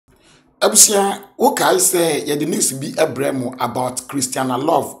Abusia, okay, say ye the news be a bremo about Christiana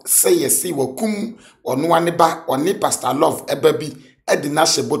Love. Say ye see wakum or no one ba or ni Pastor Love a baby at the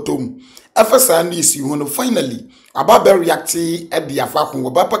nashe bottom. Efasa news you want finally about reacti at the afa kun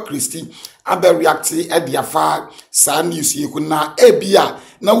Obaapa Christy about reacti at the afa sa news you kuna ebia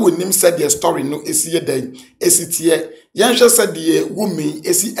na wonim said the story no esi den esitie yansha said the woman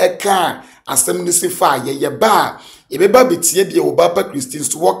esi eka asem no se fa ye ba ebeba betie the Obaapa Christy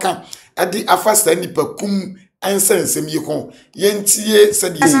so waka at the afa sa nipa kum ansensem yi ko yentie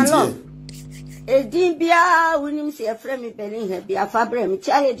said the yentie Edin bia wonim se efre me belin ha bia fabre me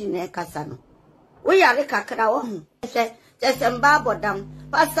chaye di na kasa no wo yare kakra wo hu se semba bodam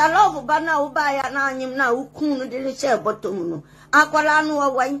Pastor Love bana wo ba ya na anyim na ukun no de le che bottom no akwala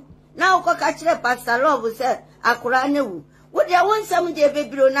no wan na wo ka kire Pastor Love se akura na wu wo de won sam de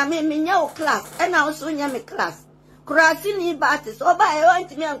bebiro na me nya wo class e na wo so nya me class kurasi ni batis oba e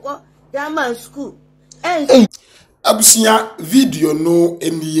want me anko German school Abusia video no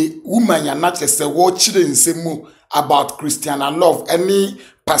eniye woman ya na chese wo chire nsemu about Christiana Love any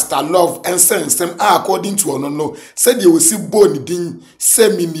Pastor Love and sensem according to ono no said you will see bone din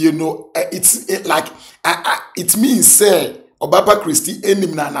S0meone no it means say Obaapa Christy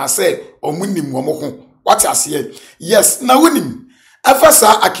enim na say omunim wo mo ho what you say yes na wonim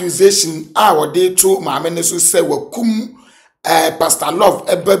afasa accusation wode to maame ne so say wakum Pastor Love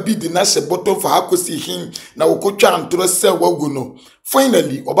B0dy na she bottom for akosi him na wokotwa antro se wagu no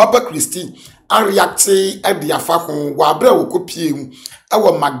finally Obaapa Christy a react at the afakon wa bra wokopiem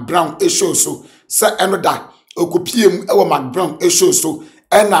ewo Mark Brown show so se enoda okopiem ewo Mark Brown show so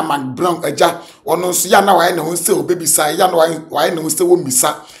ena Mark Brown eja ono so ya na wa ne ho se obebisa ya na wa ne ho se wo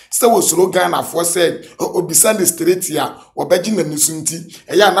misa se wo soro Ghana for say obisa the street ya obeji na nusunti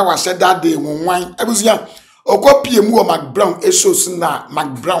eya na wa sheda de wonwan abusuya okopiem wo Mark Brown show so na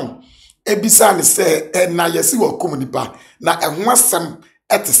Mark Brown ebisa ne se na yesi wo komunipa na ehwo asem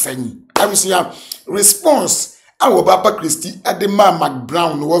etesen abusuya response Obaapa Christy at the man Mark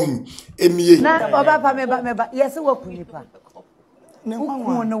Brown one emiye na Obaapa meba yesi wo kunipa ne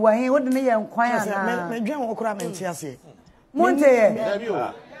nwa no wa he wo de ne ye nkwan ana me dwen wo kura me ntiase monte ye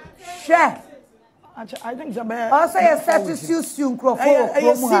she I think the bear also ye status you crofo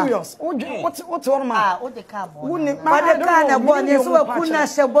are serious what one man what the car boy woni ma de car na boy ye so ku na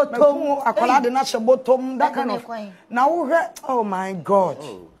she bottom akola de na she bottom that kind of na wo oh my god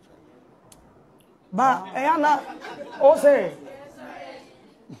ba eyana ose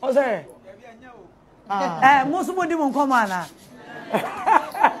musumo di mon komo ana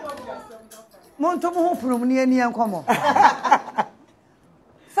monto mo hofurum ni ani enkomo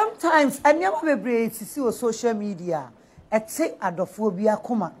sometimes anyama bebre sisi o social media etse adofo bi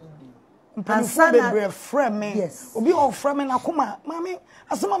akoma mpanfo bebre frame me obi o frame na akoma mami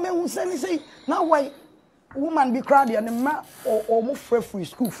asema me hu se ni sei na why woman be crowd and ma or mo free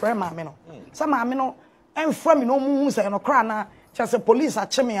school frame mami no say mami no en frame no mu hu se no kra na chase police a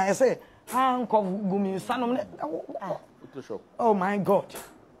cheme ya say handcuff gumi sanom oh my god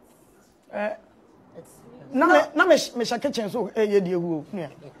na me shake chen so ye die hu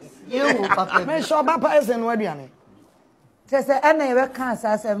yewu papa me sure Obaapa esen waduane chese ena ye be kan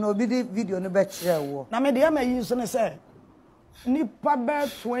asem na obi di video no be kire wo na me de ma yi so ne say nipa be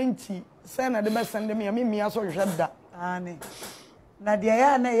 20 say na de be send me me mia so hwehwe da ani na de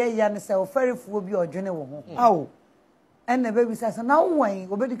ya na ye ya ne say ofarifuo bi odwene wo ho awo ena be bi say na wan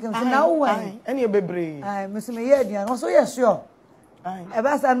obedi kan so na wan ene bebre ai mesime ye aduan so ye sure ai e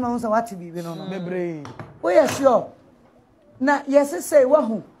ba say na so what bi no no bebre o ye sure na yes say wa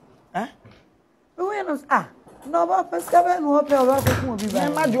hu we no no ba pesca be no hope ba ko ku bi ba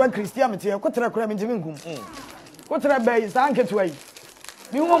ma jwa Christian mete ko tra kura me ntimi ngum ko tra be sanke to ayi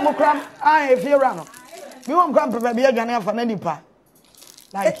mi wo mo kra e fiera no mi wo kra pepe be adwane afa na nipa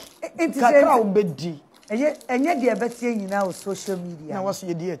like kakra obedi enye de betie nyina o social media na wose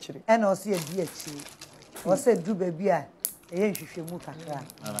ye di akire e na wose ye di akire wose du ba bi a eye nhwehwemu kakra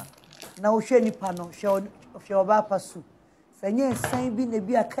na wo hwe nipa no hwe Obaapa su sanye san bi na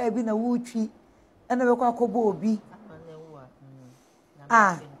bi aka bi na wutwi ena be kwa akobo obi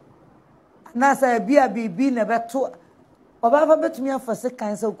na sa bia bibi na beto Obaapa betumi afase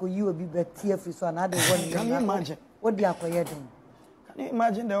kan se ko yi obi betie afri so na de woni can you imagine what dia akoye den can you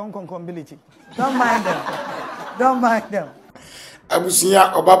imagine their own compatibility don't mind them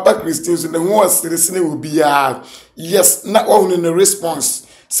abusia Obaapa Christy so ne ho asiresine obi ya yes na wo no response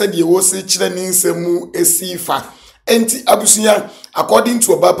said ye wo se kire ni nsemu esifa enti abusia according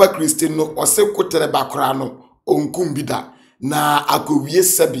to Obaapa Christy no ose kotere bakora no onkum bida na akowie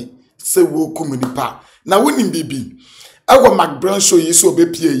sabi se wo kum nipa na wonim bibi Ewo McBrown show yi so be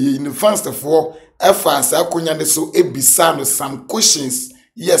pie yi in first of all efa sa akonya ne so ebisa no some questions.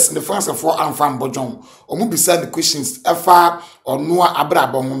 Yes, in the first of all I'm from Bojon. Omu bisa the questions efa onua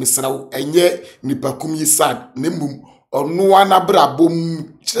abrabo ho misrawo enye nipakum yi sad nemmum onua na abrabo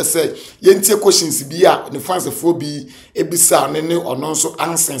kire say yentie questions bi a the first of all bi ebisa ne ono so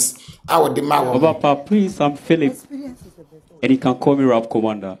answers our the ma wo. Obaapa, please, I'm Philip. And you can call me Rap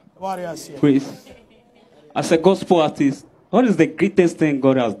Commander. Please. As a gospel artist, what is the greatest thing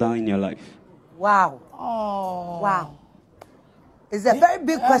God has done in your life? Wow. Oh. Wow. It's a very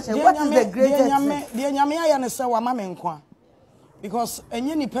big question. What is the greatest thing? Because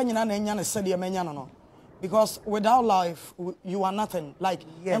because without life, you are nothing. Like,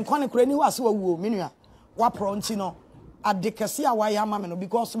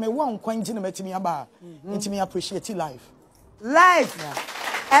 because me one quentin met me about it me appreciate life. Life.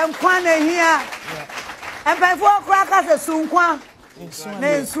 And kwane here. And before crackers a soon quan.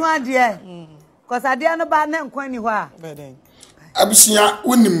 Name swan dear. Because I dare no bad name quani wa. Abusia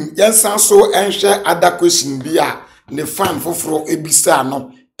unim yansan so enhwe ada question bia ne fan foforo ebisa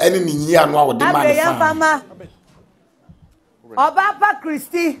no ene ni nyia no awode ma ne fan. Obaapa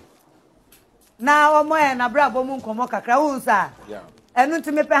Christy. Na omo e na brabo mu nkomo kakra wunsa. Enu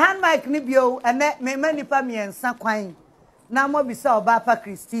ntime pe hand mic ni bio ene me manipa miensa kwan. Na mo bisa Obaapa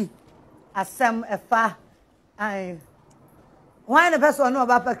Christy asem efa ai. Why na person no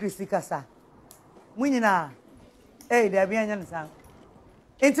Obaapa Christy kasa. Munyina eh there be anya nsa.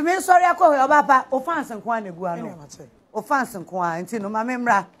 Ntime sorry akọ Obaapa offense nko an egu ano. Offense nko an nti no ma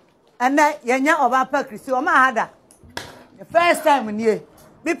memra. Ene yenya Obaapa Christy o ma hada. The first time nie.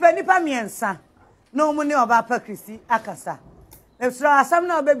 Me pe nipa miensa. No mu ne Obaapa Christy akasa. Efra asam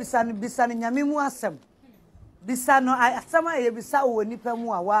na obebisa no bisa no nyame mu asem. Bisa no asam aye bisa wo nipa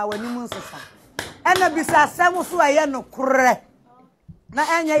mu a wa wani mu nsesa. Ena bisa asam so aye no korre. Na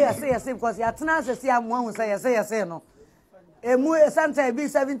enya yese because ya tena asesi amu ahu say yese no. Emu sometimes be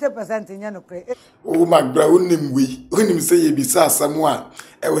 70% nya no korre. Oh my bro unim we. Unim say ye bisa asam a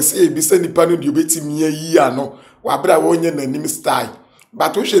e we say ye bisa nipa no de obetimi ayi ano. Wa bra wonye nanim style.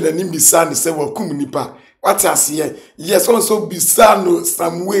 But we should nanim bisa ne say wakum nipa. What I see? Yes, also bisa no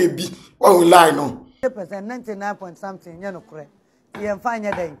some way be one line no. 99 point something nya no korre. Ye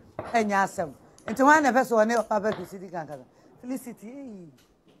mfanya den enya asem. Nti wan na person ne Obaapa Christy kan kaza. Felicity.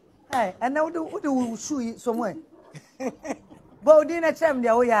 Hey, and now do shoe somewhere. B0dy na chem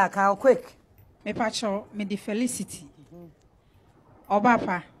dia wo ya ka quick. Me pacho me di Felicity.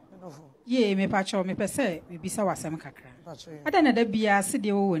 Obaapa. Ye me pacho me pese me bisa wasem kakra. Ada na da bia se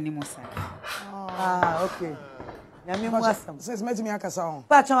de wo ni musa. Ah, okay. Nyame mu asem. Says me akasa on.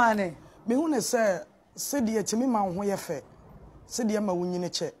 Pacho ane. Me hu ne se de timi ma ho ye fe. Se de ma wunyine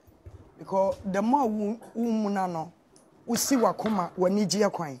che. Because the more wu na no usi wakoma wani gye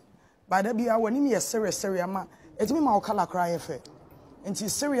kwan. Ba da bia wani me serious ama etimi ma okala kra ye fe. Enti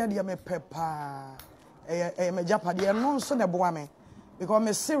serious de me pepa. Me japade no so ne boa me. Because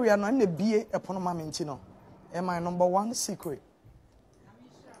me serious no na bie epono ma me enti no. My number one secret.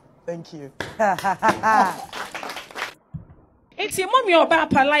 Thank you. It's your mommy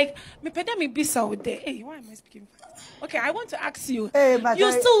Obaapa like me peda me bisa with there. Hey, why am I speaking? Okay, I want to ask you. Hey,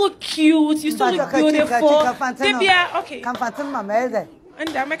 you still look cute. You still look beautiful. Okay. Come Fatima, mede.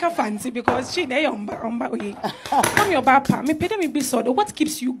 And I make a fancy because she dey on way. Mommy Obaapa, me peda me bisa. What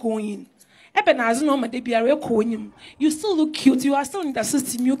keeps you going? You still look cute. You are still in the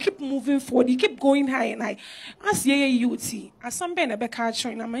system. You keep moving forward. You keep going high and high. As you see, as some ben a back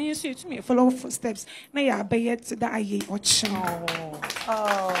showing, I'm going to say to me, follow footsteps. Now you are yet to die. Mommy,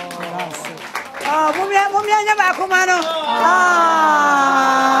 I never come on.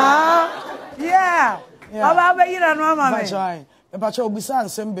 Yeah. About you and Mama. But you'll be saying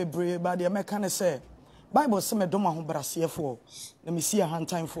some baby, but the American say, Bible say, Doma who brassier for. Let me see a hand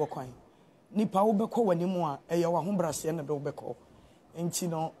time for coin. Nipa obeko wanimu a eye wa ho brase na do obeko enti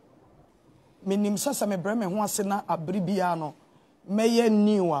no menim sasa me breme ho ase na abribia no meye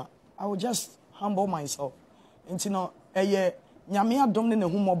new a I will just humble myself enti no eye nyame adom ne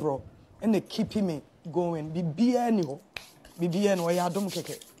hu mobro and keep me going bibia ni ho bibia no eye adom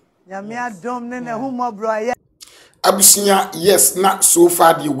keke nyame adom ne hu mobro aye abusia yes na so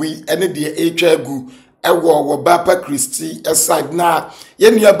far the way ene de etwa gu ewo Obaapa Christy aside na ye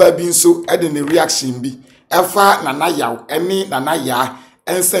nua ba bi nso e de ne reaction bi efa na yaw eni na ya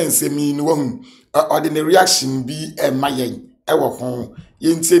ensense mi ni wahu o de ne reaction bi e mayen ewo ho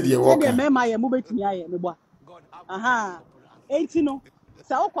ye ntie de wo ka me mayen mu betimi aye me bo aha enti no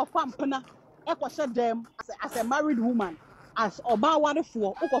se okofa mpena e ko hye dem as a married woman as oba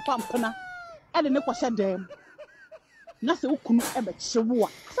warefo okofa mpena e de ne ko hye dem na se okunu ebe chewo a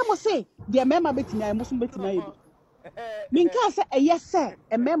se mo se de mema betimi ay mo so betimi ay bi minka se eyese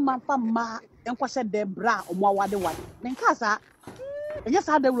mema fa ma enkwahye de bra omo awade wade minka sa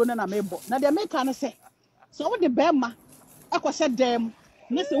eyesa da wuro na mebo na de meka ne se so wo de bema ekwahye dem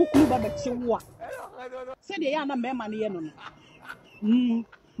na se okunu ba bechewo a se de ya na mema ne ye no no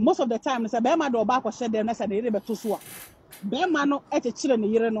most of the time se bema do ba kwahye dem na se de beto so a bema no ekekire ne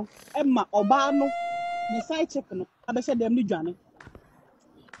yire no ema oba no ne side chick no abehye dem ni dwane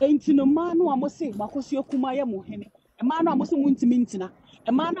enti no ma no amose makosi okuma ye mo hene e ma no amose muntimi ntina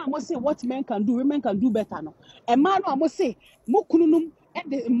e ma no amose what men can do women can do better no e ma no amose mokununum e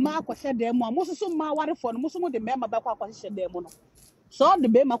de ma kwahye dem mo amose so ma warefo no mo so mo de mema ba kwa kwahye dem no so de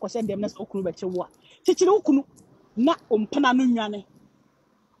be ma kwahye dem na so okunu be chewo a chichire okunu na ompana no nwane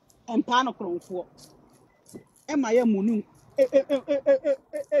empa no kronfo e ma ye munu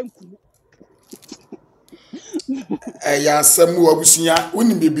nkunu ya asem wo abusia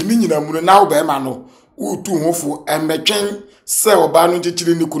woni bebi ni nyina mu na wo be ma no utu hofo emetwen se oba no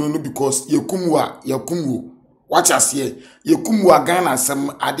chichire ni kunu no because yakumwo what ase yakumwo Ghana asem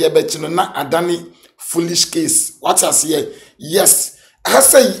ade bechi no na adani foolish case what ase yes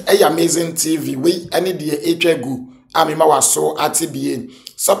hasai amazing TV we any de etwagu amema waso atibie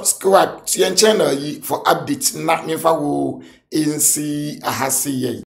subscribe to your channel for updates na mefa wo nsi ahasi ye